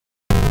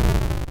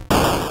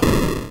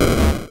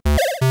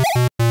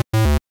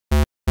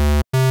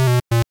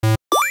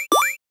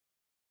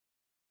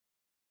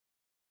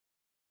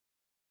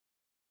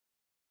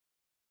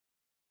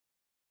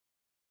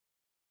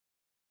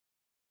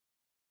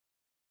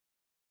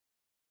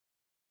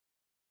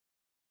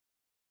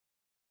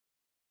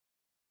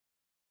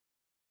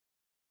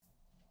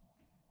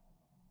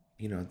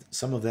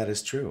some of that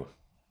is true.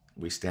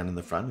 We stand in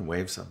the front and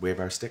wave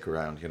our stick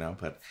around,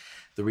 but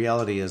the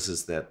reality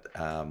is that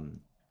the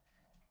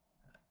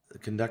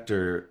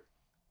conductor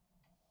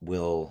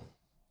will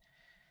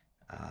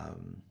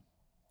um,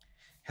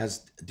 has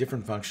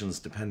different functions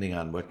depending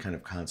on what kind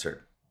of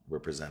concert we're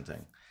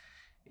presenting.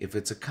 If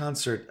it's a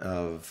concert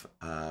of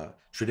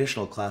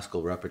traditional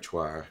classical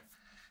repertoire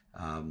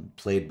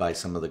played by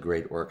some of the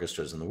great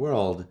orchestras in the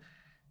world,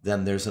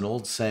 then there's an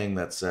old saying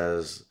that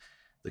says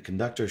the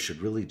conductor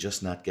should really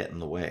just not get in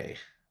the way.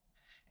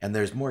 And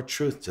there's more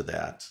truth to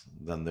that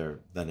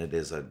than it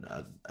is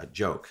a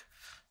joke,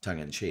 tongue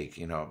in cheek.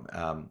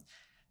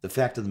 The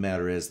fact of the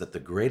matter is that the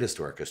greatest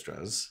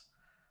orchestras,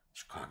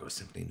 Chicago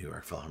Symphony, New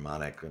York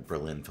Philharmonic,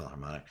 Berlin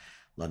Philharmonic,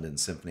 London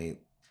Symphony,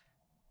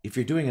 if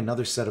you're doing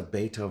another set of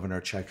Beethoven or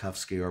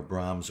Tchaikovsky or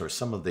Brahms or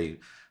some of the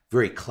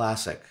very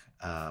classic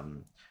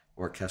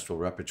orchestral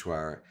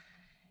repertoire,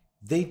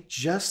 they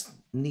just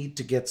need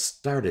to get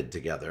started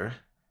together,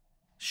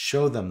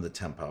 show them the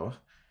tempo,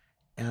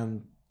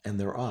 and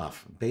they're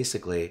off.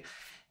 Basically,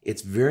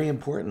 it's very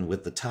important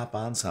with the top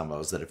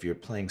ensembles that if you're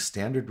playing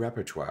standard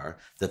repertoire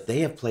that they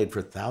have played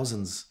for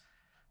thousands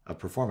of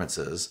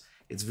performances,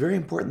 it's very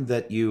important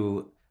that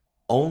you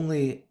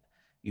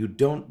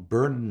don't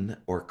burden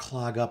or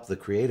clog up the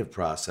creative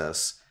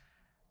process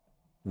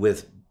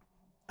with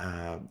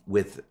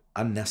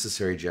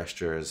unnecessary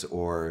gestures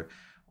or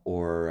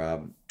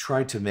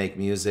try to make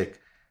music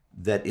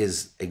that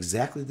is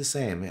exactly the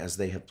same as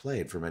they have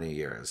played for many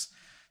years.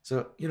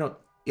 So,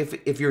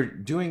 if you're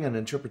doing an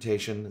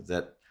interpretation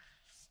that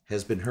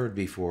has been heard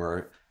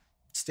before,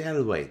 stay out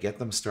of the way, get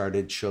them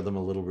started, show them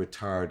a little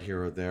retard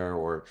here or there,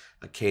 or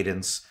a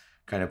cadence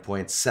kind of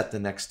point, set the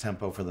next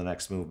tempo for the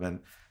next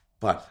movement.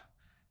 But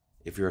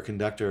if you're a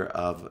conductor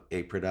of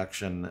a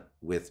production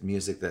with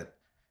music that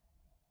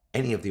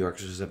any of the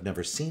orchestras have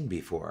never seen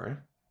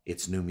before,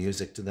 it's new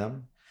music to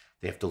them.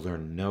 They have to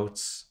learn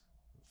notes,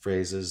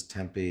 phrases,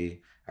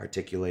 tempi,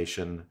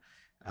 articulation,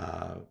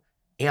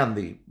 and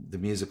the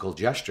musical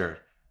gesture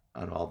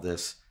on all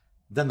this.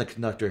 Then the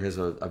conductor has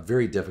a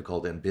very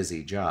difficult and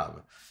busy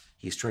job.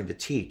 He's trying to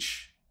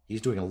teach. He's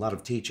doing a lot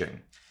of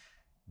teaching.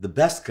 The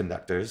best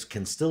conductors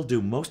can still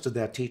do most of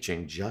that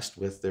teaching just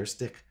with their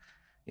stick,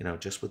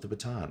 just with the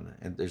baton.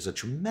 And there's a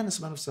tremendous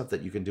amount of stuff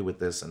that you can do with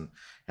this and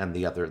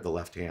the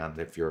left hand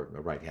if you're a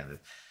right-handed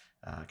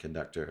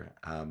conductor.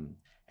 And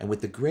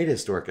with the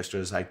greatest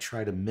orchestras, I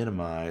try to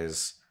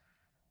minimize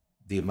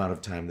the amount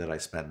of time that I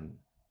spend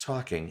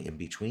talking in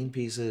between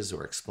pieces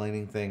or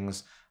explaining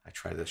things. I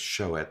try to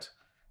show it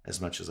as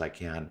much as I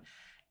can.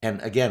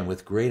 And again,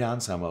 with great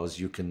ensembles,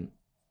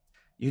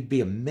 you'd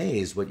be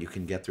amazed what you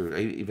can get through.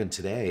 Even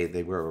today,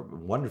 they were a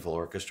wonderful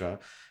orchestra,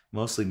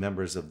 mostly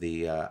members of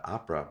the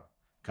opera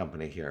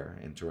company here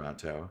in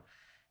Toronto.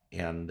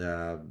 And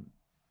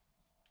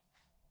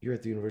you're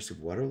at the University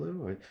of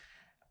Waterloo?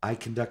 I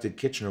conducted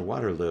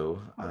Kitchener-Waterloo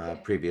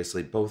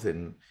previously, both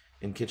in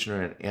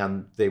Kitchener,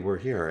 and they were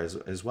here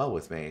as well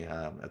with me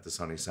at the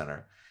Sony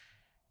Center.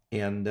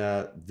 And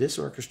this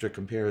orchestra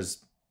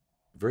compares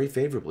very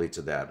favorably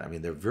to that. I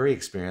mean, they're very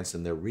experienced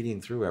and they're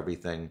reading through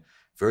everything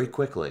very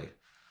quickly.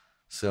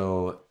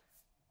 So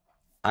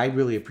I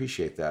really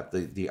appreciate that,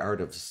 the art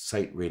of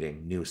sight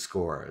reading new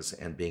scores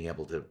and being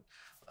able to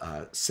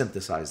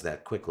synthesize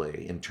that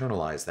quickly,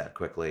 internalize that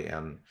quickly,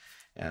 and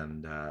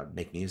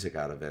make music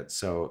out of it.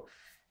 So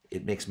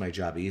it makes my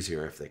job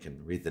easier if they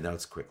can read the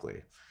notes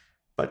quickly.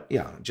 But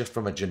yeah, just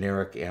from a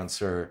generic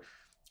answer,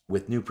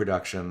 with new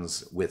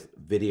productions, with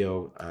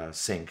video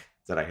sync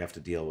that I have to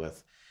deal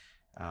with,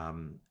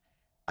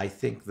 I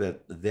think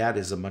that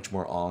is a much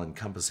more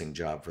all-encompassing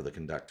job for the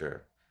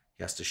conductor.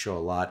 He has to show a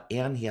lot,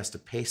 and he has to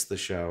pace the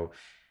show.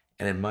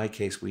 And in my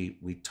case,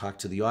 we talk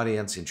to the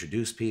audience,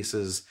 introduce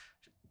pieces,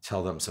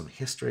 tell them some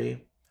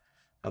history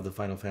of the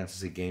Final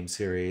Fantasy game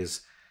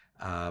series,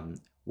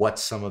 what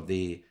some of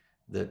the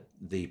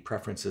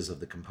preferences of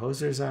the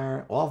composers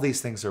are. All these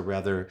things are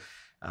rather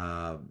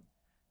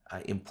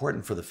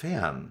important for the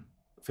fans.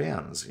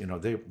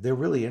 They're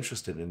really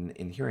interested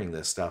in hearing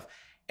this stuff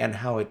and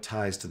how it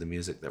ties to the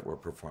music that we're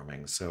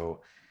performing.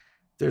 So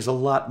there's a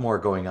lot more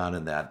going on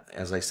in that.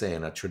 As I say,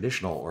 in a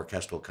traditional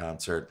orchestral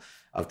concert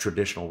of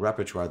traditional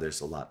repertoire,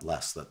 there's a lot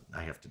less that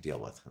I have to deal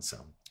with. And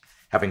so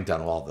having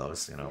done all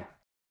those.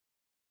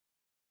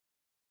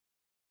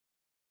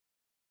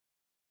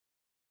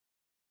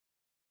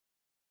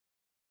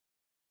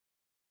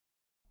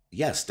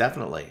 Yes,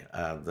 definitely.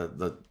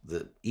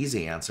 The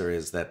easy answer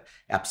is that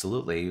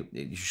absolutely,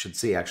 you should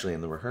see actually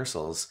in the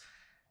rehearsals.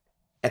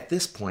 At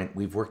this point,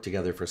 we've worked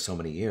together for so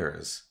many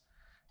years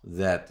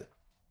that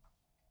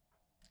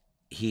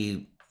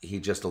he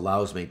just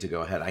allows me to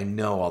go ahead. I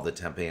know all the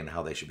tempi and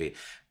how they should be,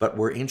 but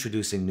we're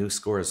introducing new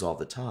scores all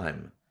the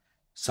time,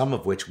 some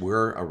of which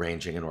we're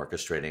arranging and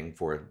orchestrating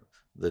for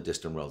the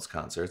Distant Worlds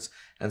concerts,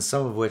 and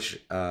some of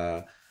which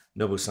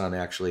Nobu-san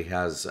actually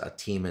has a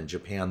team in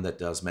Japan that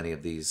does many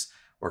of these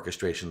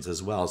orchestrations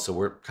as well. So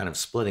we're kind of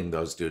splitting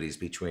those duties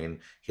between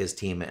his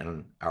team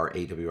and our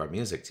AWR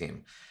music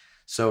team.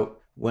 So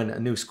when a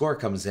new score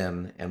comes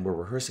in and we're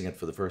rehearsing it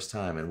for the first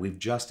time and we've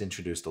just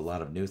introduced a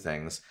lot of new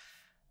things,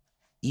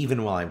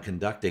 even while I'm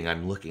conducting,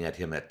 I'm looking at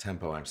him at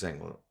tempo. I'm saying,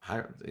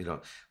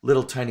 well,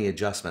 little tiny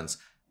adjustments.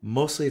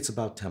 Mostly it's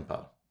about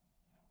tempo.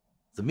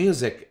 The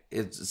music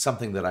is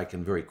something that I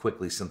can very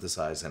quickly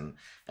synthesize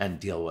and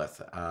deal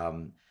with.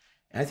 And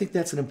I think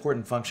that's an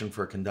important function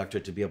for a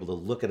conductor, to be able to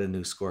look at a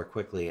new score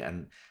quickly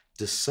and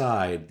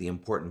decide the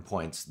important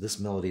points. This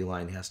melody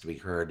line has to be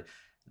heard.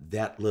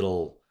 That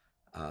little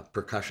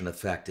percussion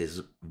effect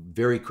is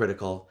very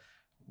critical.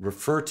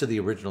 Refer to the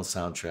original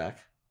soundtrack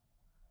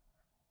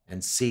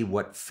and see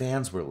what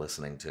fans were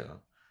listening to.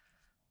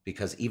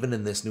 Because even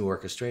in this new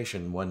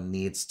orchestration, one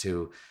needs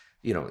to,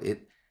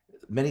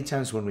 many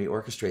times when we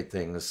orchestrate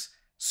things,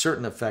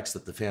 certain effects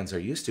that the fans are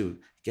used to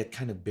get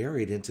kind of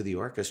buried into the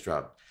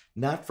orchestra,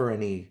 not for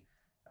any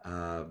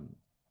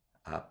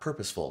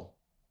purposeful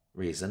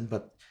reason,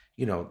 but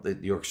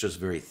the orchestra is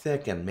very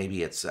thick and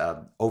maybe it's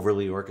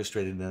overly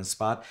orchestrated in a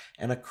spot,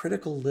 and a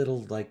critical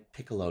little like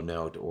piccolo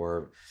note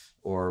or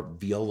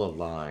viola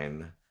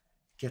line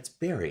gets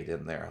buried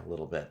in there a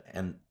little bit.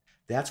 And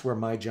that's where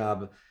my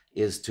job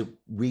is, to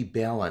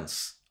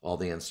rebalance all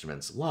the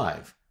instruments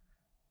live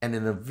and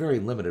in a very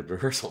limited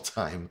rehearsal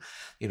time,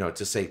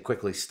 to say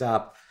quickly,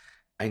 stop.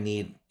 I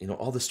need,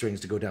 all the strings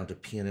to go down to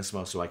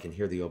pianissimo so I can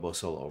hear the oboe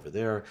solo over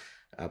there.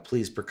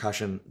 Please,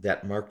 percussion,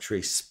 that mark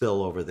tree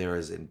spill over there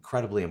is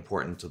incredibly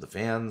important to the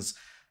fans.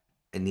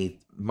 I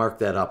need mark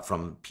that up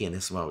from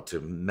pianissimo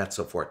to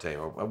mezzo forte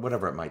or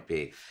whatever it might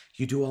be.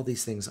 You do all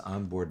these things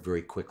on board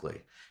very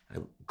quickly. I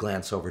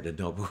glance over to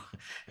Nobu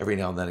every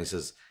now and then. He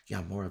says,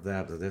 yeah, more of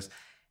that or this.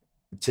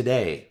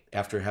 Today,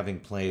 after having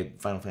played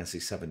Final Fantasy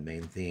VII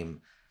main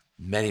theme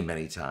many,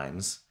 many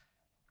times,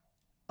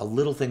 a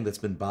little thing that's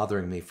been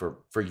bothering me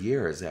for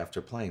years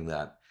after playing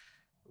that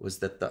was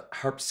that the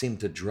harp seemed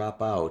to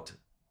drop out,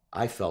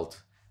 I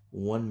felt,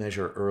 one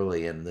measure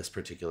early in this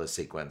particular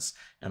sequence.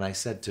 And I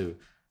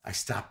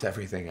stopped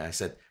everything. I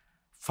said,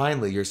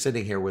 finally, you're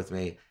sitting here with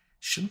me.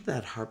 Shouldn't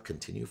that harp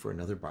continue for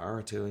another bar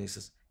or two? And he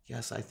says,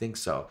 yes, I think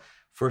so.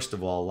 First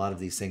of all, a lot of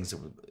these things,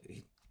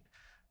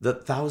 the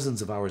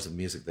thousands of hours of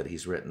music that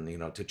he's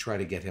written, to try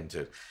to get him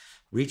to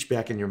reach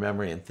back in your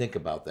memory and think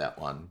about that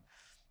one.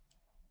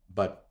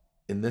 But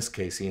in this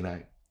case, he and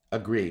I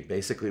agree.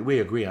 Basically, we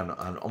agree on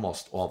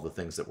almost all the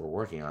things that we're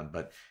working on.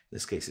 But in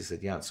this case, he said,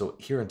 yeah. So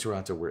here in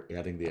Toronto, we're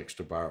adding the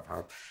extra bar of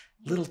harp.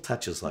 Little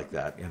touches like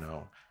that,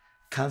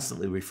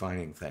 constantly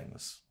refining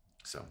things.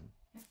 So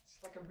it's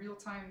like a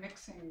real-time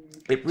mixing.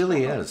 It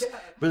really is. Yeah.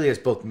 Really is,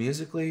 both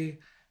musically,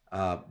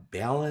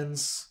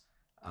 balance,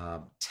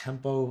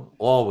 tempo,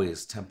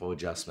 always tempo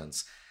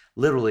adjustments.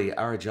 Literally,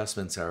 our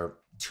adjustments are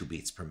 2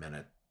 beats per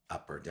minute,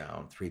 up or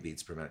down, 3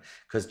 beats per minute.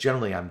 Because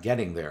generally I'm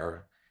getting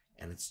there,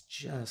 and it's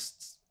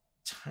just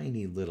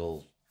tiny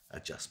little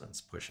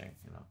adjustments pushing,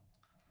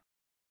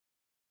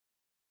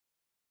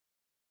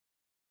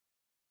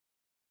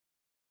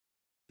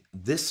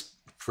 This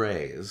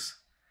phrase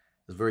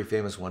is a very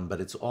famous one, but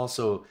it's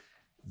also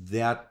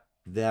that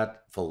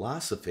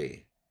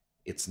philosophy.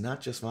 It's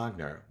not just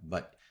Wagner,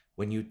 but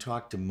when you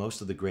talk to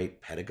most of the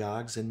great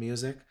pedagogues in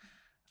music,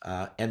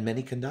 and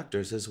many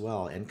conductors as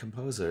well, and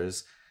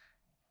composers,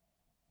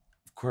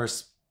 of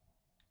course,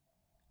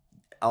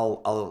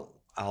 I'll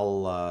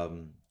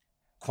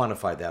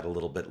quantify that a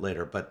little bit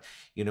later. But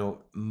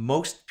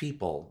most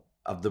people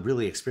of the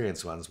really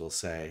experienced ones will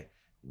say,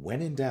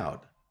 when in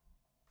doubt,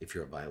 if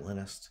you're a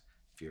violinist,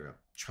 if you're a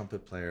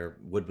trumpet player,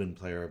 woodwind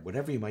player,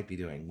 whatever you might be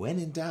doing, when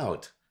in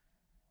doubt,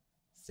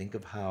 think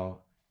of how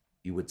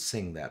you would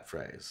sing that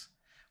phrase.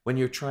 When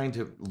you're trying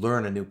to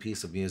learn a new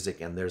piece of music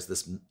and there's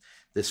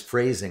this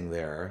phrasing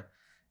there,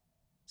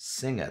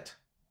 sing it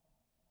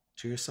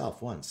to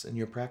yourself once in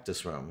your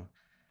practice room.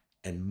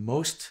 And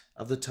most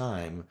of the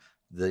time,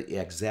 the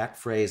exact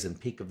phrase and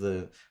peak of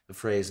the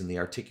phrase and the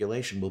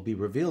articulation will be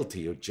revealed to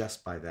you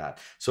just by that.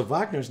 So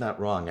Wagner's not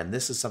wrong, and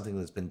this is something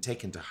that's been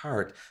taken to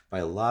heart by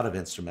a lot of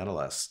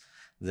instrumentalists,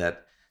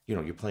 that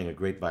you're playing a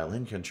great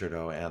violin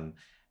concerto and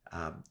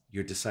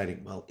you're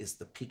deciding, well, is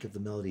the peak of the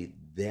melody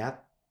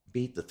that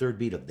beat, the third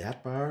beat of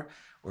that bar,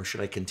 or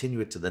should I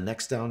continue it to the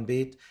next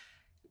downbeat?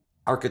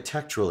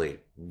 Architecturally,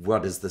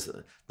 what is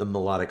the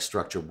melodic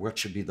structure? What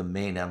should be the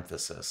main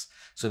emphasis?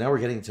 So now we're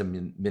getting to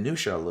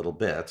minutia a little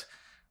bit,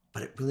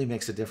 but it really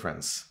makes a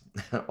difference,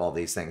 all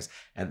these things.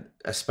 And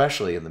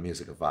especially in the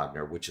music of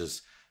Wagner, which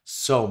is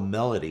so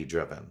melody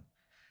driven.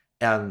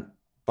 And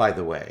by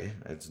the way,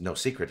 it's no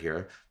secret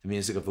here, the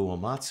music of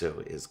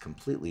Uematsu is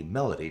completely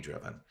melody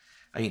driven.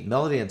 I mean,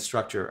 melody and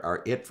structure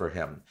are it for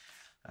him.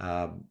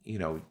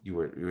 You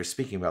were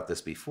speaking about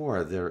this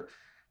before.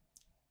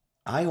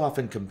 I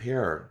often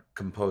compare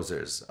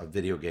composers of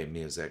video game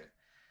music.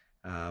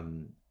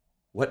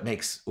 What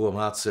makes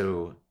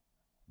Uematsu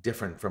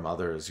different from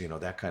others,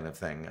 that kind of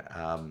thing.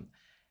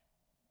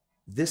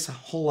 This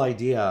whole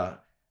idea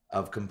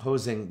of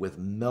composing with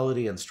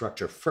melody and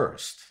structure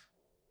first,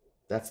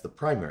 that's the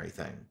primary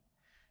thing.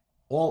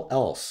 All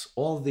else,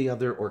 all the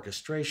other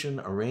orchestration,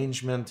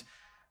 arrangement,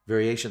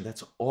 variation,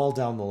 that's all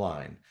down the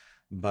line.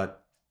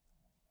 But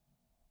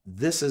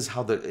this is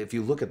how if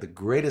you look at the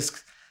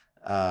greatest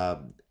uh,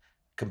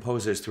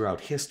 composers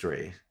throughout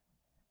history,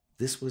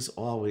 this was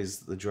always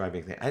the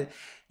driving thing.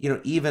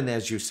 Even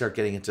as you start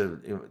getting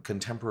into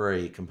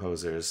contemporary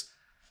composers,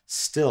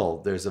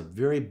 still there's a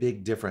very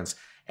big difference.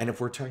 And if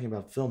we're talking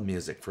about film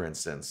music, for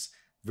instance,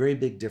 very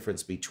big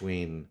difference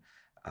between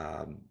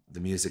the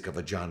music of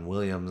a John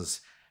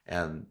Williams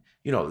and,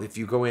 if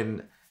you go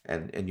in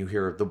and you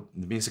hear the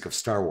music of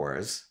Star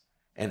Wars,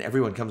 and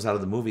everyone comes out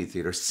of the movie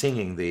theater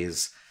singing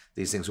these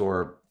things,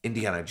 or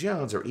Indiana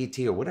Jones or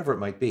E.T. or whatever it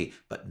might be,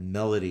 but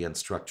melody and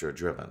structure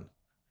driven.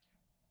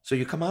 So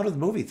you come out of the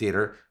movie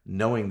theater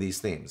knowing these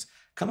themes.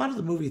 Come out of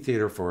the movie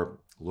theater for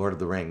Lord of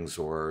the Rings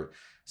or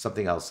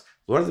something else.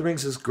 Lord of the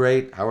Rings is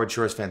great. Howard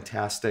Shore is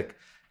fantastic.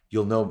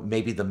 You'll know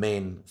maybe the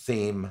main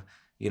theme,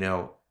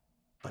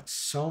 but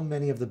so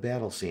many of the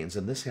battle scenes,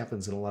 and this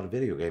happens in a lot of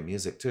video game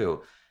music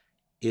too,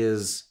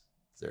 is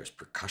there's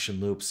percussion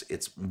loops.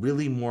 It's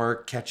really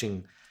more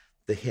catching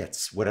the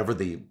hits, whether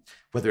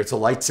it's a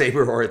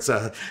lightsaber or it's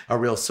a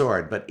real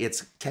sword, but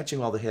it's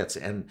catching all the hits.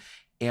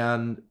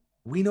 And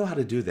we know how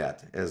to do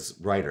that as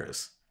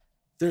writers.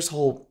 There's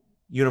whole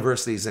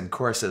universities and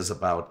courses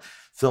about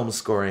film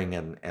scoring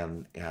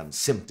and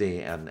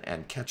SMPTE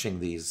and catching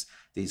these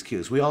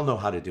cues. We all know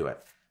how to do it.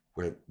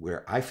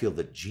 Where I feel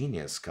the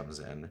genius comes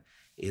in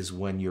is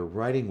when you're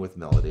writing with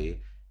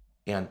melody,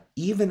 and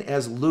even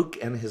as Luke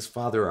and his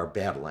father are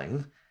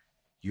battling,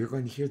 you're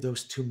going to hear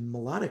those two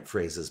melodic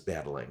phrases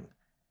battling.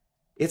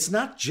 It's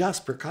not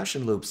just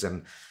percussion loops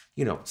and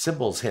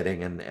cymbals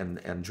hitting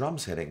and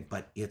drums hitting,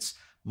 but it's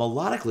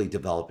melodically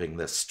developing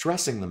this,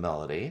 stressing the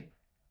melody,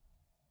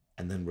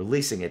 and then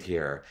releasing it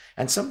here.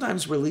 And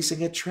sometimes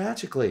releasing it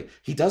tragically.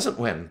 He doesn't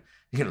win,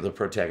 the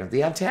protagonist.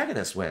 The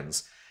antagonist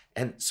wins.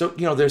 And so,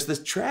 there's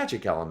this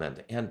tragic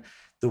element. And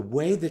the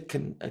way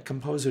that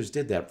composers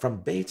did that,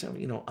 from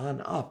Beethoven,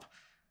 on up,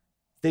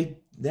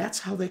 that's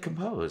how they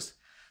composed.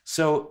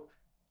 So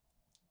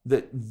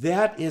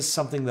that is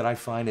something that I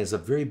find is a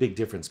very big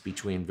difference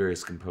between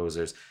various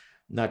composers,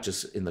 not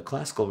just in the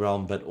classical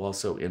realm, but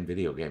also in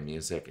video game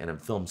music and in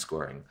film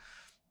scoring.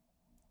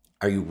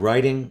 Are you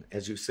writing,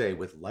 as you say,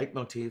 with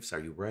leitmotifs?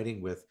 Are you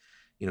writing with,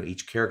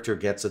 each character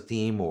gets a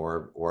theme,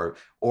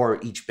 or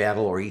each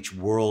battle or each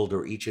world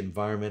or each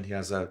environment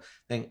has a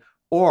thing?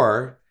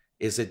 Or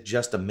is it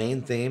just a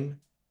main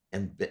theme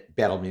and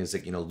battle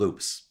music,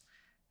 loops?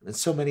 And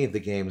so many of the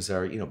games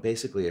are,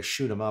 basically a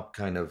shoot 'em up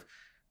kind of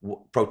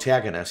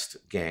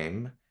protagonist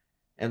game.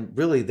 And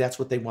really that's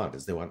what they want,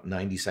 is they want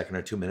 90-second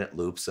or 2-minute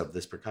loops of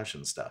this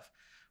percussion stuff.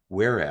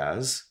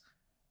 Whereas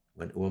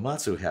when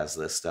Uematsu has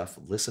this stuff,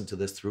 listen to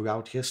this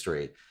throughout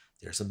history,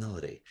 there's a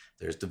melody,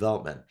 there's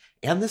development.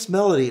 And this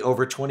melody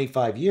over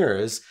 25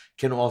 years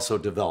can also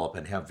develop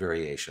and have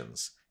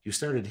variations. You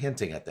started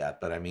hinting at that,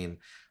 but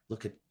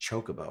look at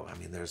Chocobo.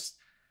 There's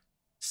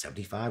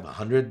 75,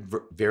 100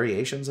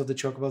 variations of the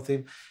Chocobo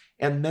theme,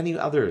 and many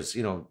others,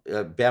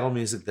 battle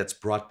music that's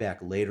brought back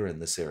later in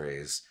the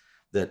series,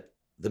 that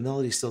the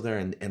melody's still there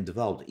and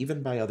developed,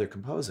 even by other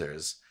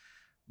composers.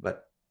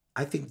 But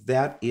I think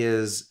that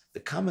is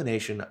the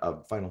combination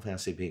of Final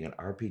Fantasy being an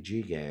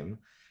RPG game,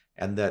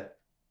 and that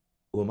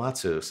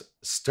Uematsu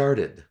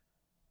started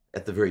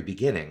at the very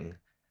beginning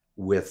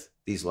with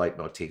these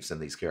leitmotifs and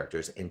these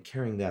characters, and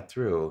carrying that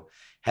through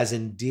has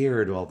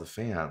endeared all the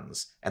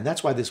fans. And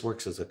that's why this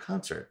works as a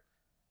concert.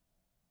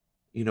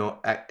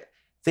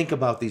 Think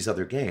about these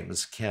other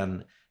games.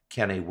 Can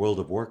a World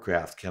of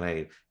Warcraft, can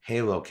a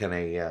Halo, can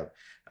a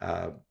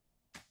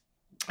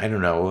I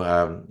don't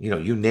know,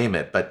 you name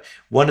it, but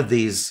one of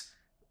these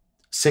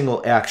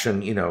single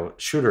action,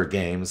 shooter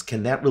games,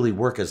 can that really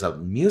work as a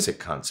music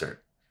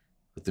concert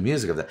with the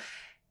music of that?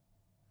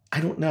 I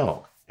don't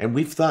know. And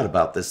we've thought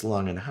about this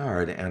long and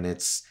hard, and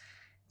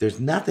there's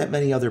not that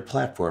many other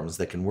platforms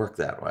that can work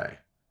that way.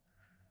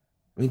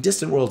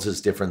 Distant Worlds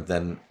is different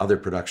than other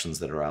productions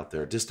that are out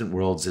there. Distant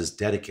Worlds is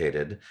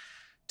dedicated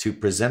to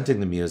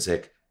presenting the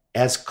music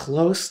as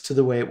close to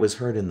the way it was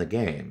heard in the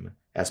game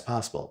as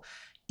possible.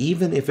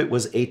 Even if it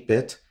was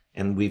 8-bit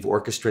and we've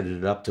orchestrated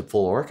it up to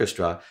full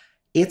orchestra,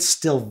 it's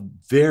still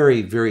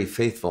very, very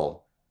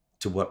faithful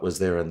to what was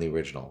there in the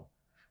original.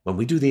 When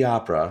we do the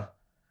opera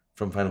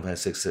from Final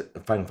Fantasy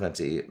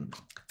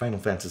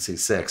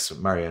VI,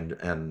 Mario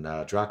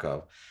and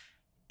Draco,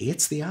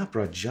 it's the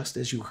opera just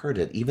as you heard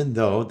it, even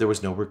though there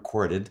was no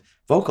recorded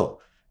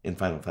vocal in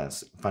Final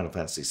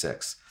Fantasy VI.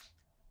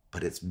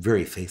 But it's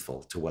very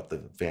faithful to what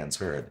the fans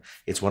heard.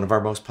 It's one of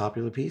our most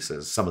popular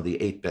pieces, some of the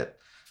 8-bit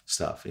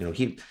stuff.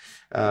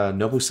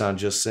 Nobu-san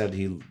just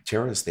said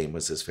Terra's theme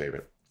was his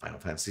favorite, Final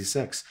Fantasy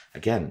VI.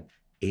 Again,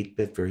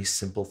 8-bit, very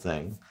simple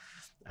thing.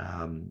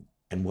 And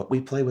what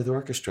we play with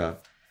orchestra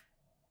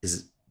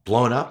is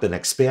blown up and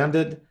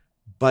expanded,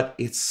 but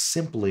it's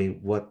simply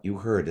what you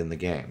heard in the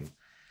game.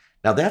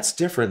 Now, that's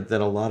different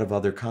than a lot of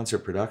other concert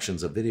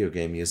productions of video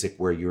game music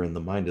where you're in the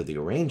mind of the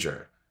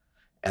arranger.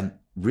 And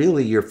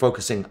really, you're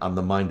focusing on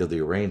the mind of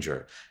the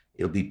arranger.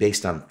 It'll be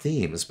based on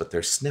themes, but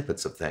they're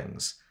snippets of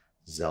things.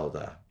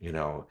 Zelda,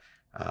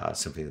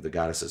 Symphony of the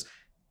Goddesses.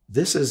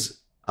 This is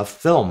a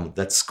film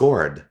that's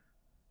scored,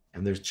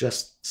 and there's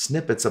just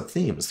snippets of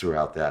themes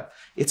throughout that.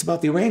 It's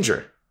about the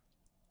arranger.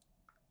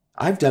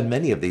 I've done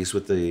many of these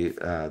with the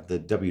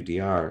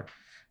WDR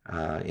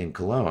in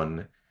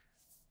Cologne,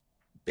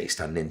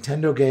 based on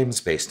Nintendo games,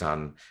 based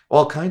on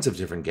all kinds of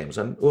different games,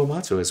 on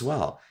Uematsu as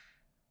well.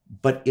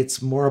 But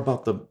it's more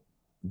about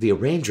the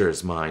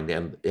arranger's mind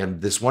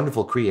and this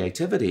wonderful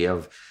creativity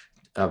of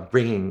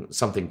bringing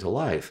something to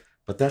life.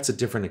 But that's a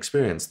different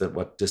experience than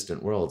what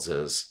Distant Worlds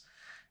is.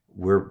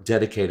 We're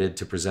dedicated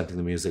to presenting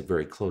the music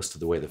very close to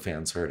the way the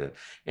fans heard it.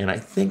 And I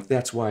think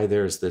that's why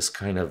there's this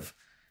kind of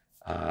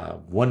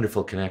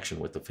wonderful connection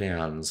with the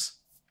fans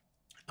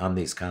on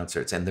these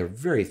concerts. And they're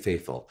very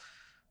faithful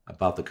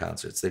about the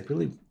concerts.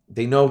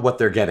 They know what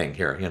they're getting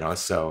here, you know,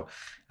 so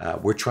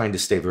we're trying to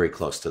stay very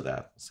close to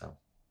that. So.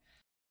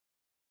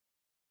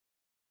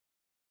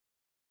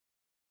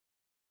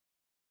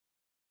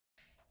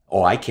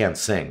 Oh, I can't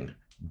sing,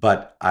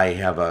 but I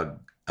have a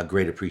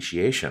great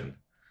appreciation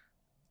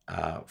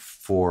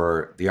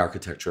for the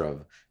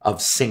architecture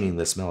of singing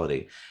this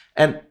melody.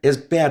 And as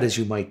bad as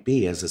you might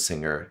be as a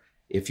singer,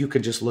 if you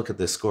can just look at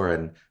this score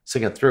and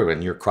sing it through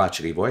in your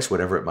crotchety voice,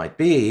 whatever it might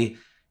be,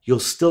 you'll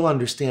still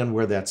understand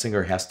where that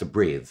singer has to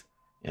breathe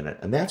in it.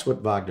 And that's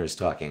what Wagner's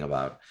talking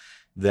about,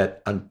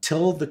 that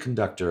until the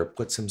conductor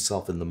puts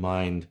himself in the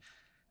mind,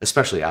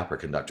 especially opera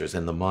conductors,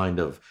 in the mind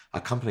of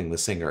accompanying the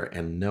singer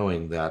and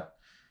knowing that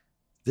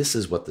this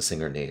is what the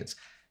singer needs.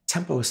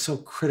 Tempo is so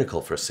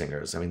critical for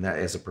singers. I mean, that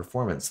as a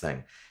performance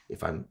thing,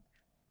 if I'm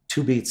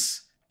 2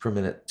 beats per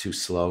minute too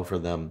slow for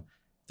them,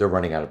 they're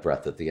running out of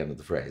breath at the end of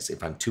the phrase.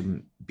 If I'm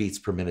 2 beats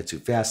per minute too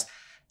fast,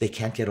 they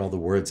can't get all the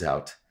words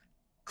out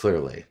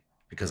clearly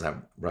because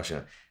I'm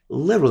rushing.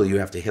 Literally, you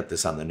have to hit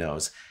this on the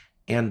nose.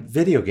 And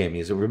video game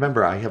music,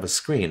 remember, I have a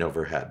screen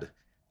overhead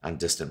on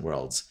Distant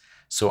Worlds.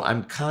 So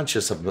I'm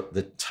conscious of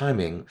the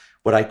timing,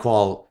 what I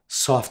call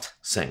soft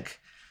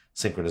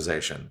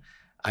synchronization.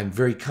 I'm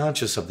very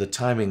conscious of the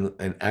timing,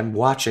 and I'm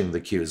watching the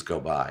cues go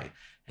by.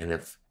 And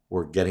if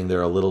we're getting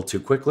there a little too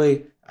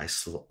quickly, I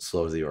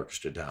slow the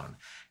orchestra down.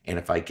 And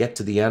if I get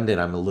to the end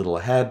and I'm a little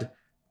ahead,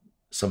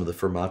 some of the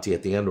fermati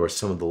at the end or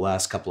some of the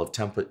last couple of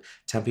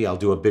tempi, I'll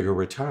do a bigger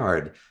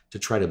retard to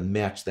try to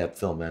match that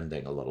film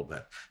ending a little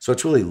bit. So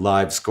it's really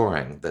live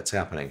scoring that's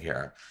happening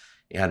here.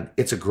 And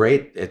it's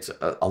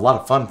a lot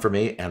of fun for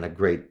me and a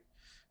great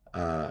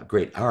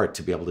art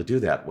to be able to do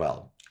that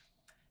well.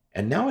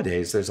 And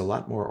nowadays, there's a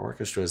lot more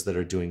orchestras that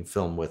are doing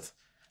film with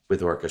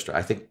orchestra.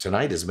 I think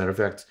tonight, as a matter of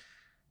fact,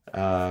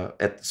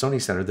 at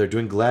Sony Center, they're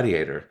doing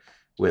Gladiator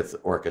with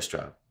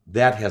orchestra.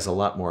 That has a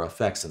lot more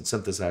effects and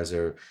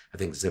synthesizer, I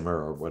think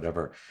Zimmer or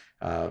whatever.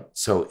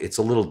 So it's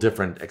a little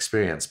different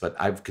experience, but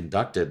I've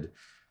conducted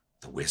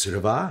The Wizard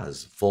of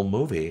Oz, full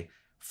movie,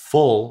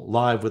 full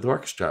live with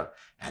orchestra.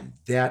 And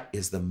that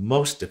is the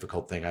most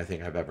difficult thing I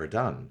think I've ever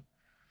done,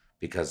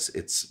 because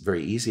it's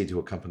very easy to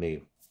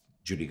accompany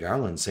Judy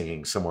Garland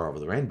singing Somewhere Over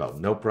the Rainbow,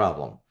 no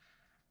problem.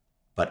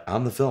 But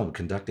on the film,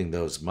 conducting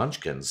those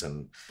munchkins,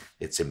 and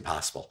it's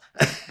impossible.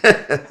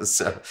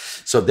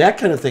 so that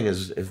kind of thing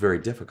is very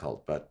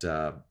difficult. But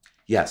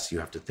yes, you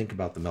have to think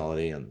about the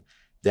melody, and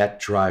that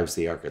drives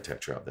the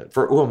architecture of it.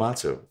 For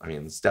Uematsu, I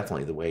mean, it's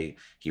definitely the way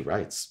he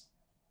writes.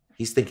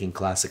 He's thinking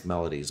classic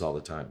melodies all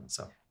the time.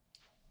 So.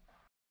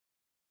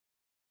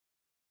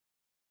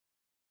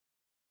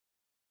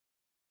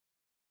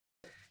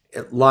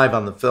 Live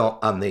on the film,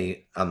 on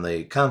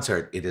the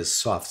concert, it is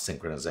soft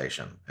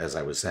synchronization, as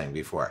I was saying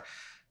before.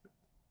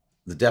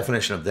 The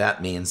definition of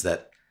that means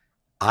that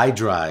I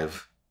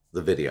drive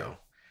the video,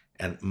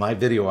 and my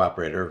video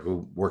operator,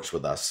 who works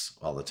with us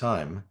all the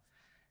time,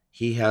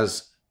 he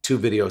has 2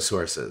 video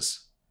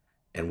sources,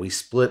 and we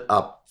split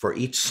up for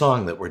each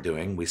song that we're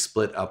doing. We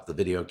split up the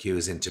video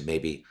cues into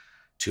maybe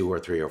 2 or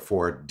 3 or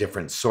 4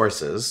 different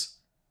sources,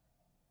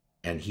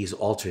 and he's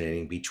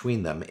alternating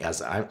between them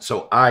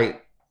so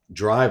I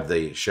drive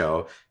the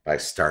show by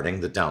starting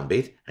the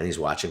downbeat, and he's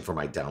watching for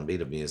my downbeat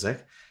of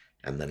music,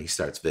 and then he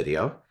starts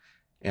video,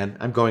 and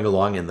I'm going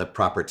along in the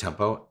proper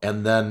tempo,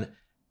 and then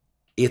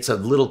it's a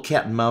little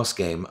cat and mouse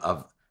game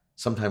of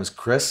sometimes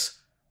Chris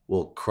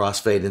will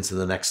crossfade into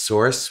the next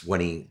source when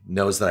he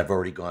knows that I've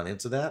already gone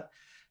into that,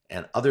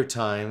 and other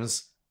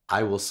times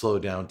I will slow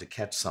down to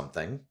catch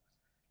something.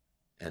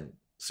 And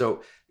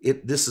so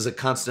this is a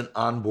constant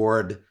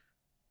onboard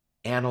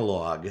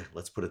analog,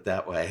 let's put it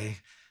that way,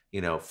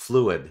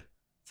 fluid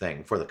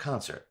thing for the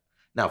concert.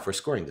 Now, for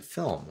scoring the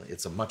film,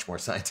 it's a much more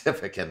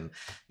scientific and,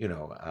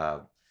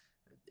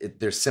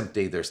 there's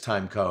SMPTE, there's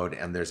time code,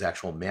 and there's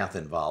actual math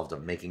involved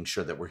of making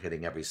sure that we're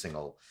hitting every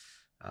single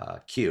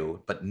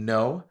cue. But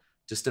no,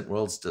 Distant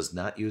Worlds does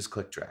not use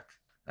click track.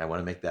 I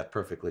want to make that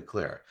perfectly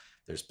clear.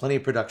 There's plenty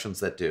of productions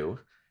that do,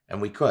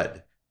 and we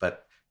could,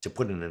 but to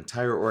put an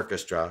entire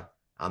orchestra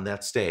on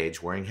that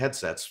stage wearing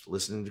headsets,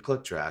 listening to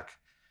click track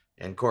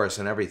and chorus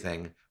and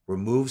everything,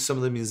 remove some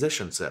of the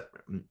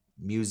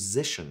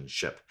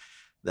musicianship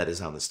that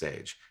is on the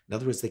stage. In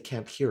other words, they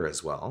can't hear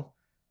as well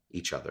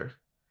each other,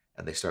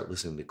 and they start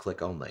listening to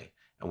click only.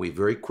 And we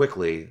very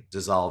quickly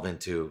dissolve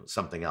into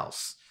something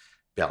else.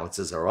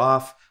 balances are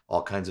off,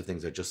 all kinds of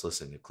things are just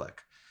listening to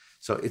click.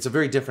 So it's a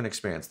very different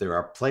experience. There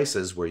are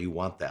places where you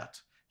want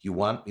that. You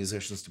want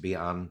musicians to be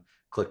on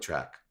click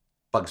track.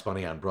 Bugs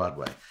Bunny on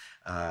Broadway.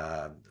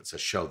 It's a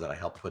show that I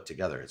helped put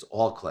together. It's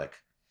all click,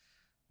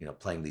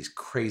 playing these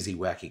crazy,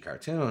 wacky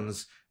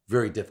cartoons,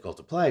 very difficult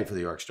to play for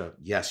the orchestra.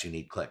 Yes, you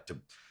need click to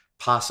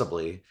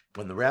possibly,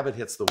 when the rabbit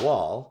hits the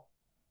wall,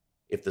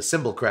 if the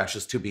cymbal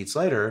crashes 2 beats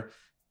later,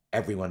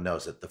 everyone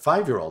knows it. The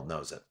 5-year-old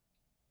knows it,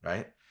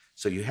 right?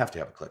 So you have to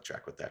have a click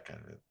track with that kind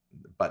of,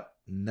 but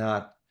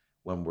not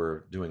when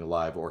we're doing a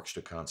live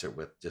orchestra concert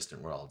with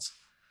Distant Worlds.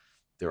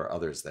 There are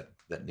others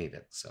that need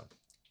it. So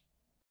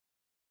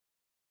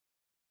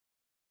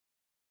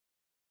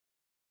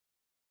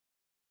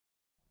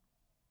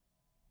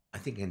I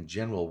think in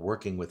general,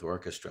 working with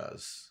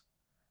orchestras,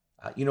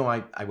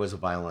 I was a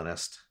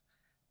violinist.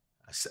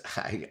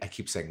 I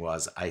keep saying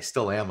was. I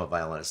still am a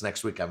violinist.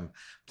 Next week I'm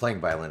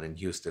playing violin in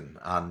Houston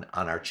on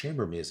our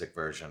chamber music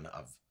version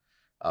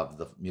of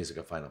the music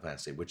of Final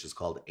Fantasy, which is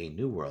called A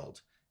New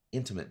World,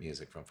 intimate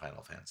music from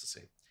Final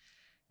Fantasy.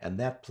 And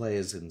that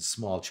plays in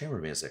small chamber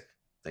music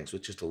things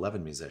with just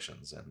 11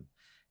 musicians.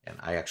 And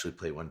I actually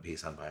play one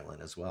piece on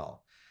violin as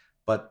well.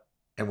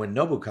 And when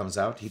Nobu comes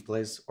out, he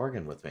plays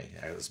organ with me,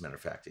 as a matter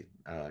of fact,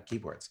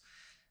 keyboards.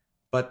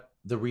 But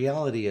the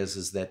reality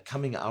is that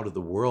coming out of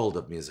the world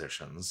of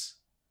musicians,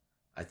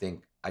 I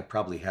think I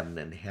probably had an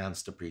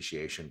enhanced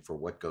appreciation for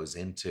what goes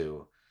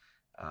into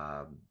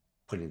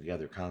putting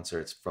together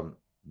concerts from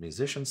a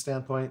musician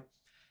standpoint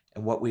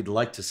and what we'd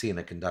like to see in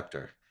a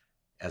conductor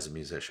as a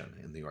musician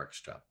in the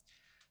orchestra.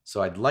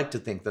 So I'd like to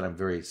think that I'm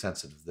very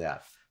sensitive to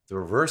that. The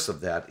reverse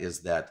of that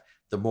is that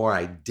the more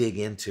I dig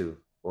into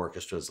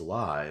orchestras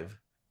live,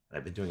 and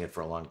I've been doing it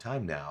for a long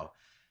time now,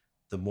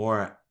 the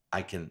more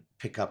I can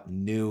pick up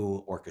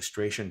new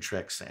orchestration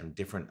tricks and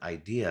different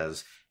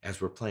ideas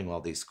as we're playing all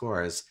these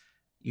scores.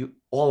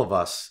 All of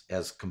us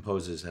as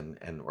composers and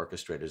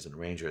orchestrators and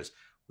arrangers,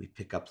 we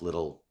pick up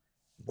little,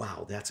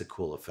 wow, that's a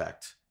cool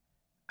effect.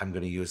 I'm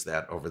going to use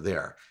that over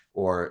there.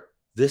 Or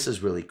this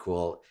is really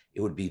cool.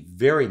 It would be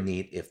very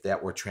neat if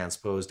that were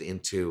transposed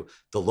into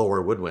the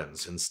lower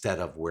woodwinds instead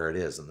of where it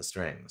is in the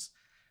strings.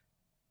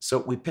 So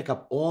we pick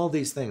up all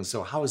these things.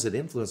 So how has it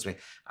influenced me?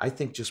 I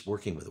think just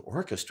working with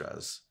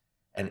orchestras,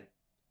 and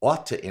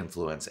ought to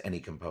influence any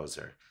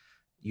composer.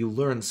 You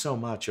learn so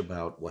much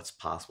about what's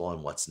possible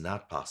and what's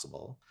not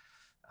possible.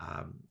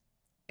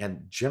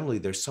 And generally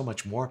there's so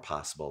much more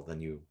possible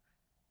than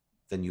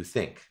you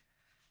think.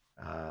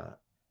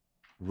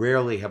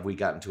 Rarely have we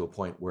gotten to a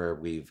point where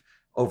we've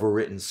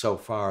overwritten so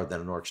far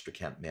that an orchestra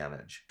can't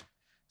manage.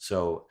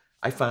 So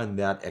I find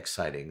that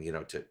exciting,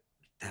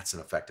 that's an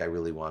effect I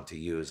really want to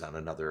use on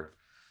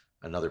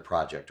another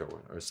project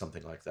or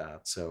something like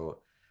that.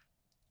 So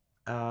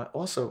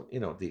also,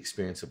 the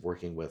experience of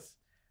working with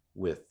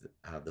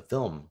the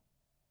film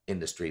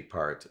industry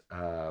part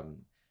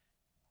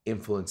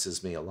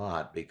influences me a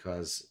lot,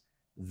 because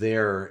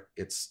there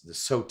it's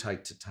so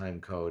tight to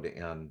time code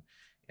and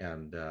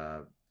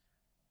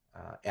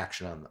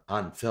action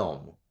on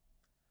film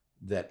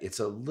that it's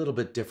a little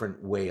bit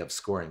different way of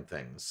scoring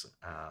things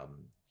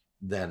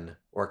than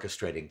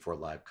orchestrating for a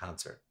live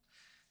concert.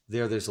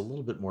 There's a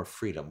little bit more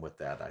freedom with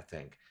that, I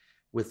think.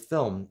 With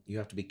film, you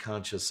have to be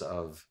conscious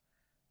of,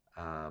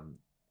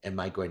 am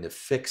I going to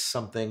fix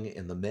something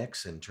in the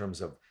mix in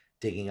terms of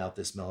digging out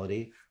this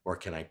melody, or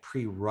can I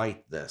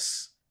pre-write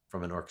this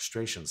from an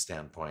orchestration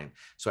standpoint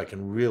so I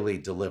can really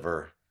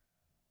deliver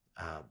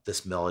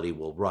this melody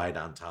will ride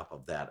on top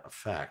of that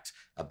effect,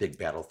 a big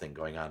battle thing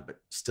going on, but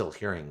still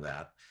hearing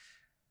that,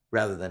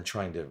 rather than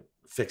trying to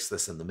fix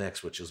this in the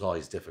mix, which is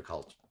always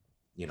difficult,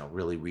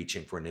 really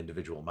reaching for an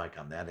individual mic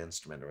on that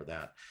instrument or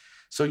that.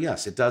 So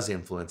yes, it does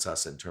influence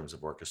us in terms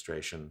of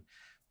orchestration,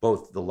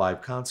 both the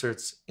live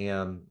concerts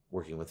and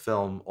working with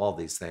film, all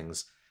these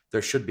things.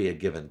 There should be a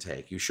give and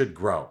take. You should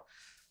grow.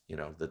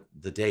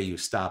 The day you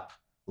stop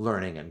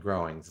learning and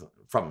growing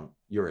from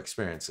your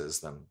experiences,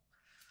 then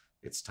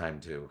it's time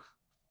to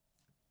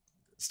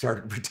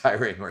start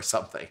retiring or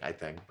something, I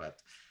think.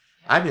 But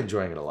I'm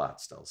enjoying it a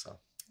lot still, so.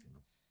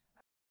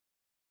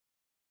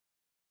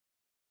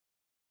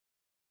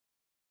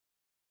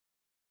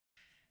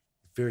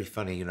 Very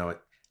funny,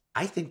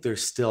 I think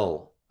there's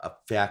still a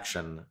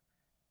faction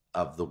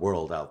of the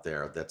world out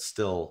there that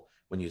still,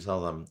 when you tell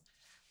them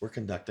we're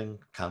conducting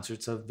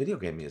concerts of video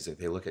game music,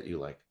 they look at you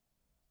like,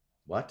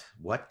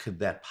 what could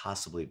that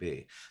possibly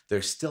be?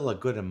 There's still a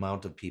good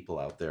amount of people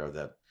out there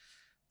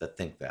that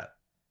think that.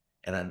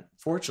 And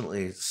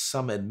unfortunately,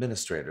 some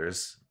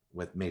administrators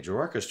with major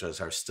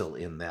orchestras are still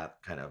in that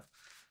kind of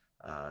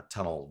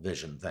tunnel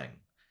vision thing.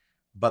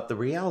 But the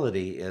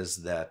reality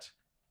is that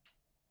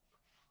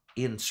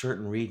in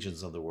certain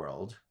regions of the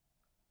world,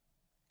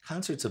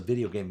 concerts of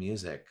video game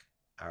music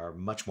are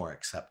much more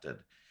accepted.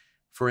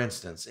 For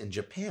instance, in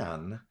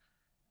Japan,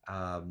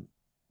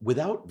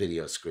 without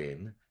video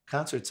screen,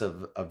 concerts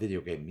of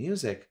video game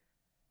music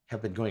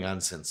have been going on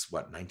since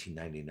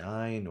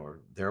 1999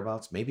 or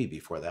thereabouts, maybe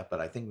before that, but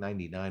I think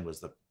 99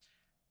 was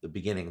the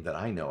beginning that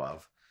I know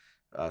of.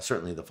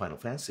 Certainly the Final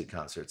Fantasy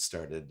concerts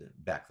started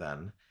back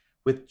then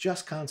with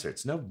just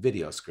concerts, no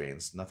video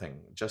screens,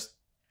 nothing. Just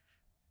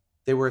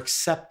they were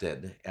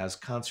accepted as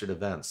concert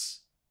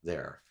events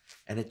there.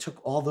 And it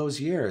took all those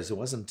years. It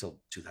wasn't until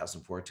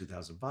 2004,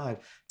 2005,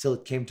 till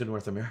it came to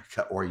North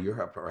America or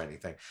Europe or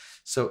anything.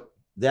 So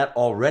that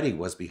already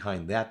was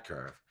behind that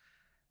curve.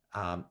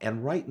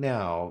 And right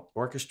now,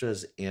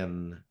 orchestras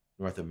in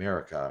North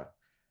America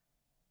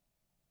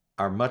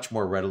are much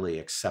more readily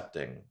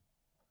accepting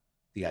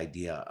the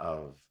idea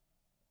of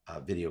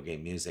video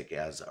game music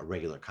as a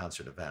regular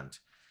concert event.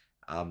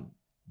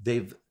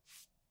 They've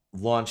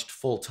launched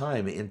full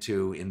time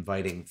into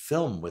inviting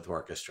film with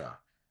orchestra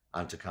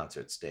onto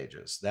concert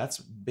stages. That's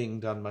being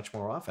done much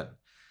more often,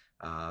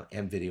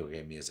 and video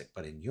game music.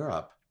 But in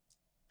Europe,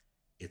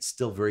 it's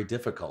still very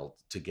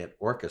difficult to get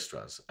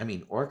orchestras. I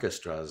mean,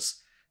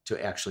 orchestras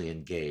to actually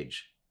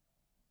engage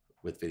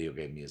with video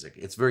game music.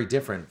 It's very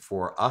different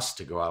for us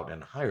to go out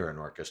and hire an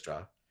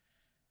orchestra,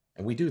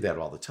 and we do that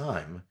all the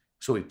time.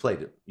 So we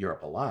played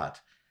Europe a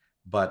lot,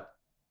 but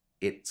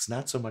it's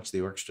not so much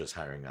the orchestras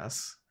hiring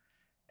us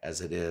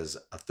as it is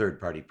a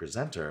third-party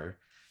presenter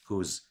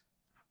who's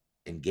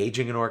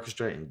engaging an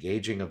orchestra,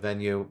 engaging a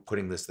venue,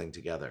 putting this thing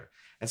together.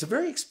 And it's a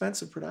very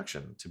expensive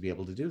production to be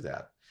able to do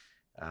that.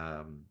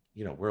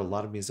 We're a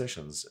lot of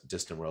musicians,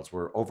 Distant Worlds.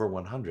 We're over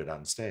 100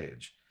 on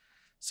stage.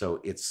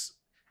 So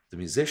the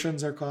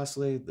musicians are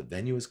costly, the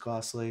venue is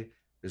costly.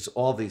 There's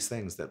all these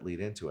things that lead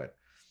into it.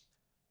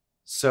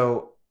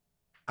 So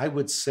I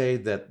would say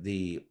that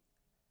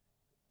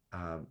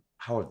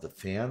how have the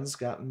fans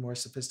gotten more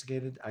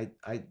sophisticated?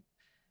 I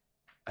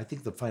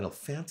think the Final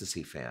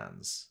Fantasy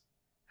fans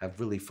have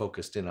really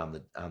focused in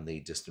on the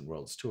Distant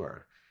Worlds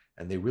tour,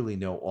 and they really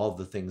know all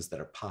the things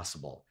that are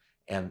possible.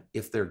 And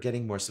if they're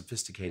getting more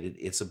sophisticated,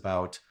 it's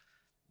about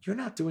you're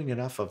not doing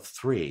enough of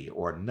 3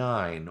 or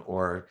 9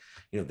 or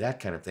that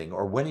kind of thing.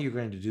 Or when are you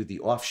going to do the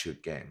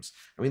offshoot games?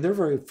 I mean, they're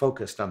very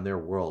focused on their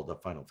world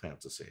of Final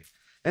Fantasy.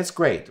 And it's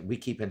great. We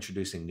keep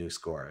introducing new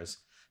scores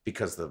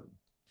because the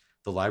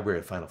library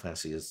of Final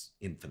Fantasy is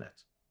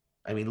infinite.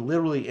 I mean,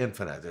 literally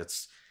infinite.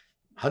 It's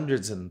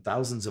hundreds and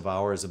thousands of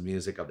hours of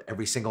music of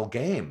every single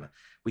game.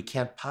 We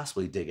can't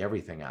possibly dig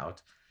everything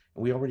out.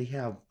 And we already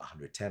have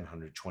 110,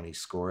 120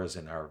 scores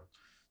in our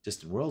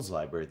Distant Worlds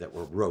library that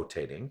we're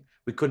rotating.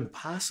 We couldn't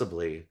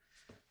possibly,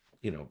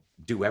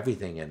 do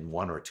everything in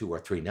 1 or 2 or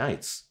 3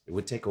 nights. It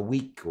would take a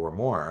week or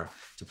more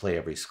to play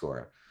every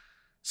score.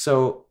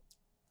 So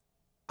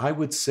I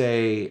would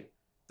say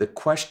the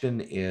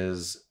question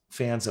is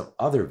fans of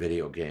other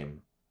video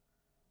game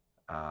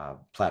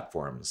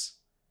platforms,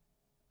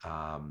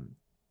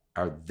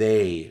 are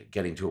they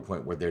getting to a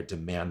point where they're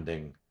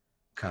demanding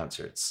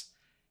concerts?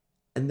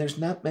 And there's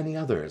not many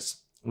others.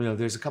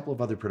 There's a couple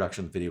of other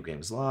productions. Video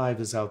Games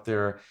Live is out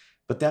there,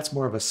 but that's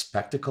more of a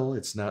spectacle.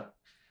 It's not,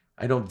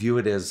 I don't view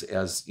it as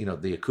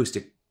the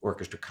acoustic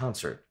orchestra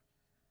concert.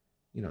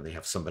 They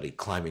have somebody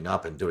climbing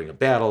up and doing a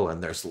battle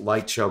and there's a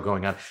light show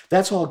going on.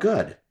 That's all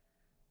good.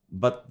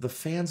 But the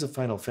fans of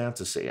Final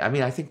Fantasy,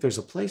 I think there's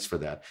a place for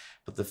that,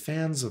 but the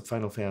fans of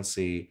Final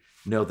Fantasy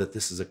know that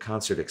this is a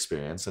concert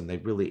experience, and they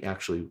really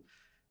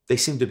they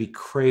seem to be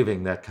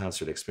craving that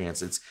concert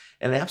experience. It's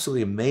an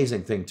absolutely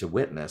amazing thing to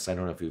witness. I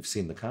don't know if you've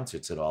seen the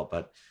concerts at all,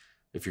 but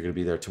if you're going to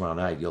be there tomorrow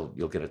night, you'll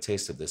get a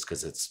taste of this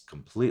because it's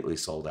completely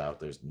sold out.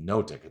 There's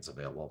no tickets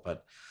available,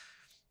 but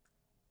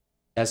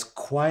as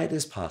quiet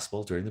as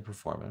possible during the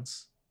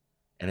performance,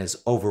 and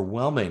as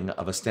overwhelming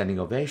of a standing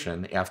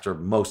ovation after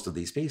most of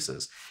these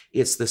pieces.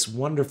 It's this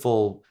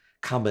wonderful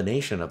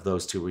combination of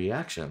those two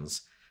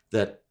reactions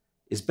that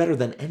is better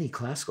than any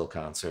classical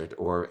concert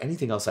or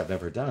anything else I've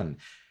ever done.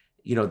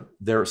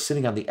 They're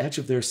sitting on the edge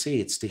of their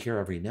seats to hear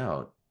every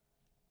note,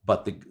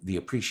 but the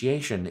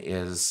appreciation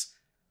is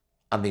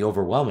on the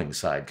overwhelming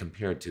side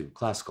compared to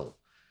classical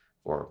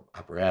or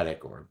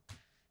operatic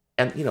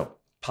and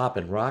pop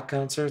and rock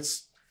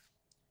concerts.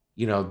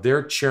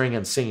 They're cheering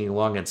and singing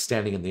along and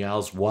standing in the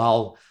aisles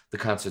while the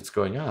concert's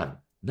going on.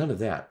 None of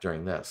that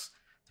during this.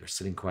 They're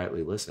sitting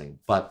quietly listening,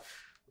 but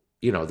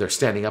they're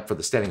standing up for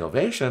the standing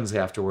ovations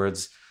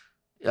afterwards,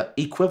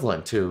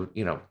 equivalent to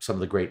some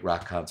of the great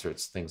rock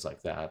concerts, things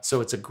like that.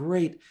 So it's a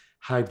great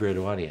hybrid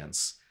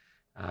audience.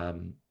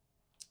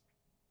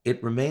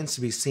 It remains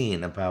to be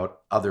seen about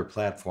other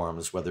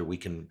platforms whether we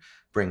can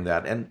bring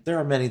that, and there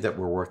are many that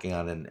we're working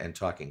on and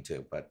talking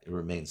to, but it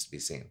remains to be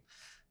seen.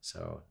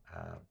 So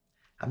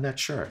I'm not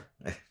sure.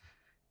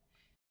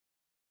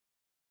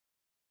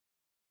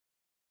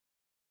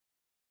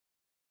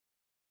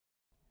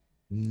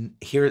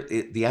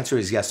 The answer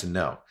is yes and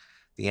no.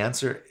 The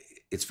answer,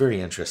 it's very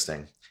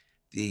interesting.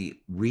 The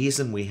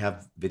reason we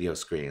have video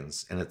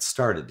screens, and it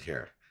started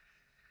here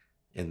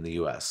in the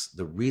US,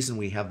 the reason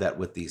we have that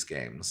with these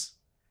games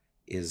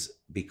is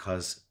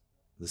because,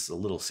 this is a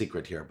little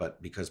secret here,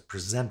 but because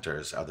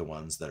presenters are the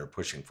ones that are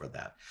pushing for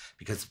that.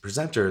 Because the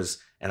presenters,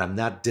 and I'm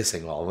not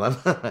dissing all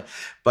of them,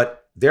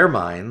 but their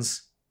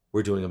minds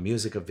were doing a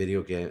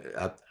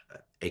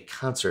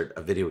concert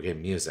of video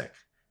game music.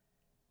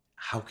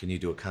 How can you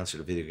do a concert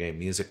of video game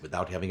music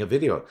without having a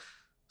video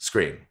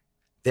screen?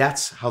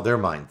 That's how their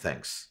mind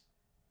thinks.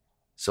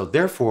 So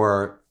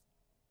therefore,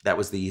 that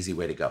was the easy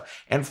way to go.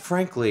 And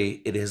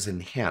frankly, it is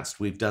enhanced.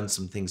 We've done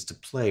some things to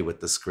play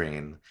with the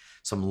screen,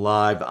 some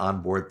live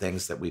onboard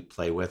things that we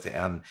play with,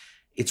 and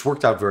it's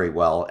worked out very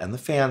well. And the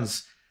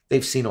fans,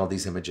 they've seen all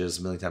these images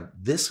a million times.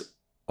 This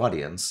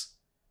audience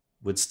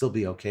would still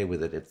be okay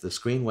with it if the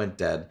screen went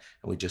dead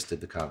and we just did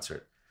the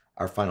concert.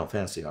 Our Final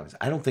Fantasy audience,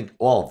 I don't think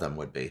all of them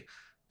would be,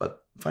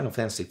 but Final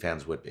Fantasy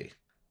fans would be.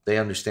 They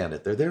understand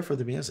it. They're there for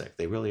the music.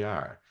 They really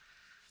are.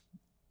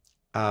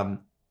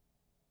 Um,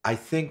 I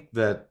think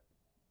that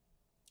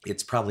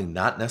it's probably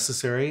not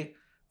necessary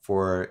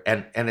for,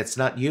 and it's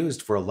not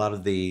used for a lot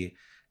of the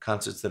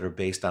concerts that are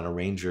based on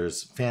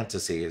arrangers'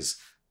 fantasies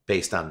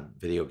based on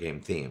video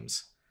game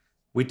themes.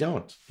 We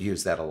don't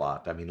use that a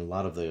lot. I mean, a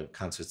lot of the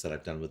concerts that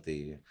I've done with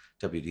the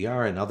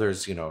WDR and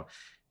others,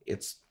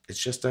 it's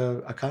just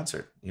a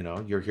concert.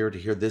 You're here to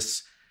hear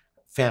this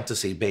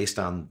fantasy based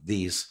on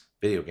these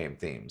video game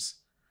themes,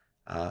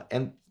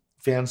 and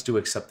fans do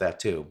accept that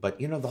too. But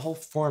the whole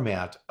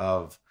format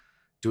of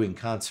doing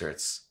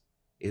concerts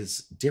is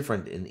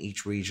different in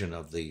each region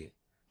of the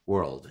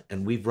world,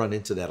 and we've run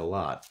into that a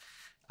lot.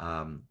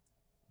 Um,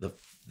 the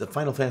the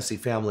Final Fantasy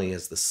family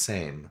is the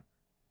same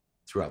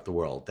throughout the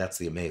world. That's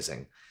the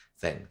amazing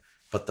thing.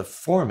 But the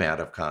format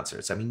of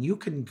concerts, I mean, you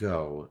can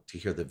go to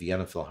hear the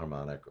Vienna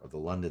Philharmonic or the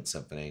London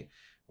Symphony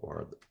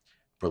or the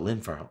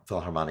Berlin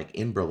Philharmonic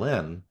in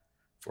Berlin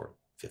for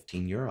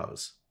 15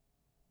 euros.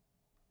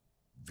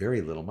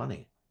 Very little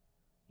money.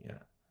 Yeah.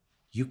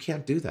 You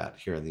can't do that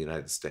here in the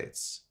United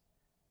States.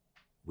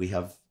 We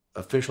have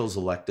officials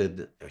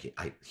elected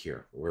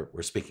here.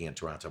 We're speaking in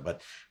Toronto,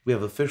 but we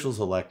have officials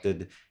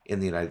elected in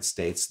the United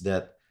States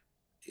that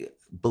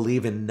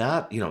believe in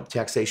not,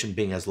 taxation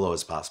being as low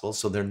as possible.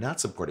 So they're not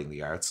supporting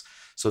the arts.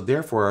 So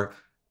therefore,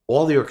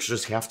 all the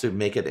orchestras have to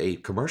make it a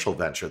commercial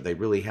venture. They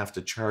really have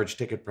to charge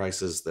ticket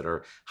prices that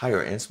are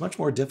higher. And it's much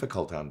more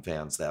difficult on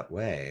fans that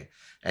way.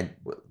 And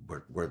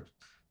we're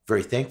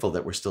very thankful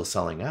that we're still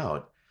selling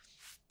out.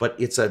 But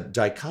it's a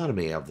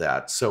dichotomy of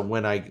that. So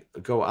when I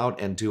go out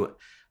and do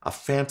a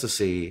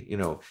fantasy,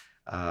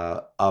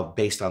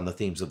 based on the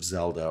themes of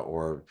Zelda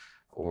or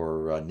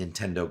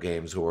Nintendo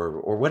games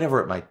or whatever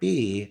it might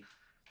be,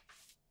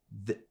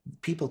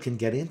 people can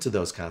get into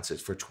those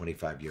concerts for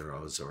 25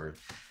 euros or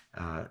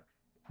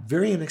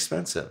very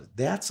inexpensive.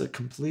 That's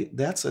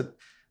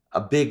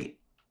a big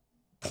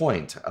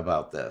point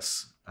about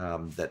this,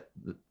 that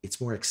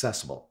it's more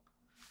accessible.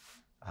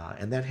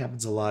 And that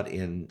happens a lot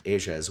in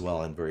Asia as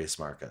well in various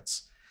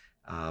markets.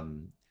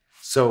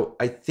 So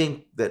I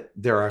think that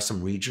there are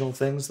some regional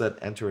things that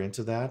enter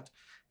into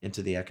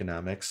the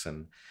economics.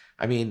 And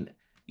I mean,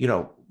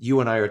 you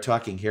and I are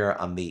talking here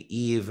on the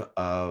eve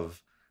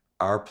of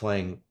our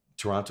playing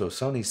Toronto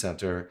Sony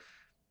Center.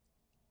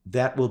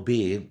 This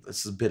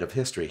is a bit of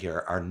history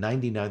here, our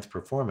 99th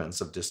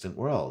performance of Distant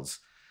Worlds.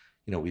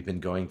 We've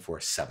been going for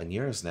 7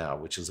 years now,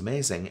 which is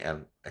amazing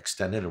and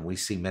extended, and we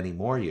see many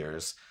more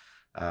years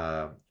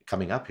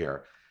coming up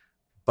here.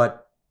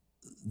 But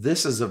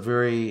this is a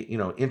very,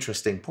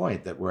 interesting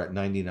point that we're at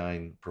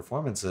 99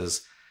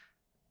 performances.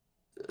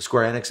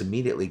 Square Enix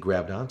immediately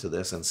grabbed onto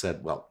this and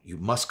said, well, you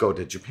must go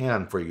to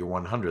Japan for your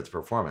 100th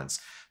performance.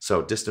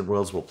 So Distant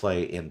Worlds will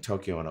play in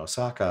Tokyo and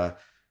Osaka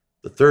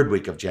the third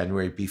week of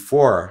January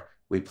before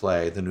we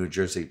play the New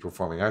Jersey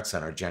Performing Arts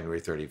Center January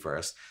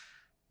 31st.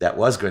 That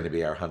was going to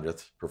be our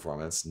 100th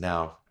performance.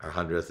 Now our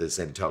 100th is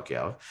in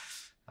Tokyo.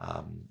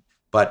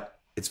 But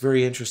it's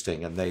very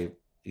interesting, and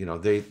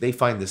they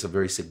find this a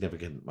very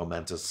significant,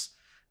 momentous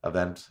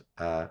event.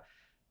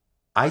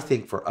 I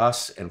think for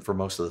us and for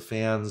most of the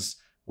fans,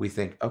 we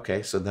think,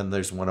 okay, so then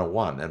there's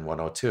 101 and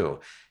 102.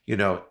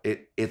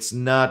 It's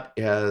not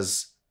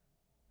as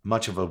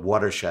much of a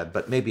watershed,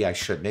 but maybe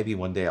maybe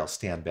one day I'll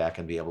stand back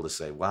and be able to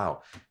say,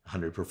 wow,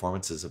 100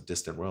 performances of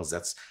Distant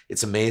Worlds.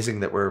 It's amazing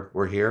that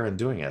we're here and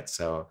doing it.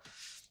 So,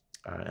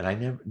 and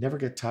I never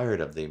get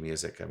tired of the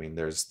music. I mean,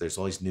 there's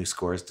always new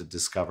scores to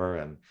discover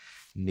and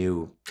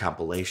new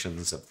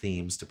compilations of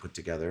themes to put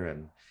together,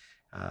 and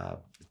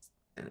it's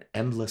an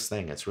endless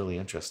thing. It's really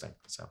interesting.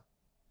 So.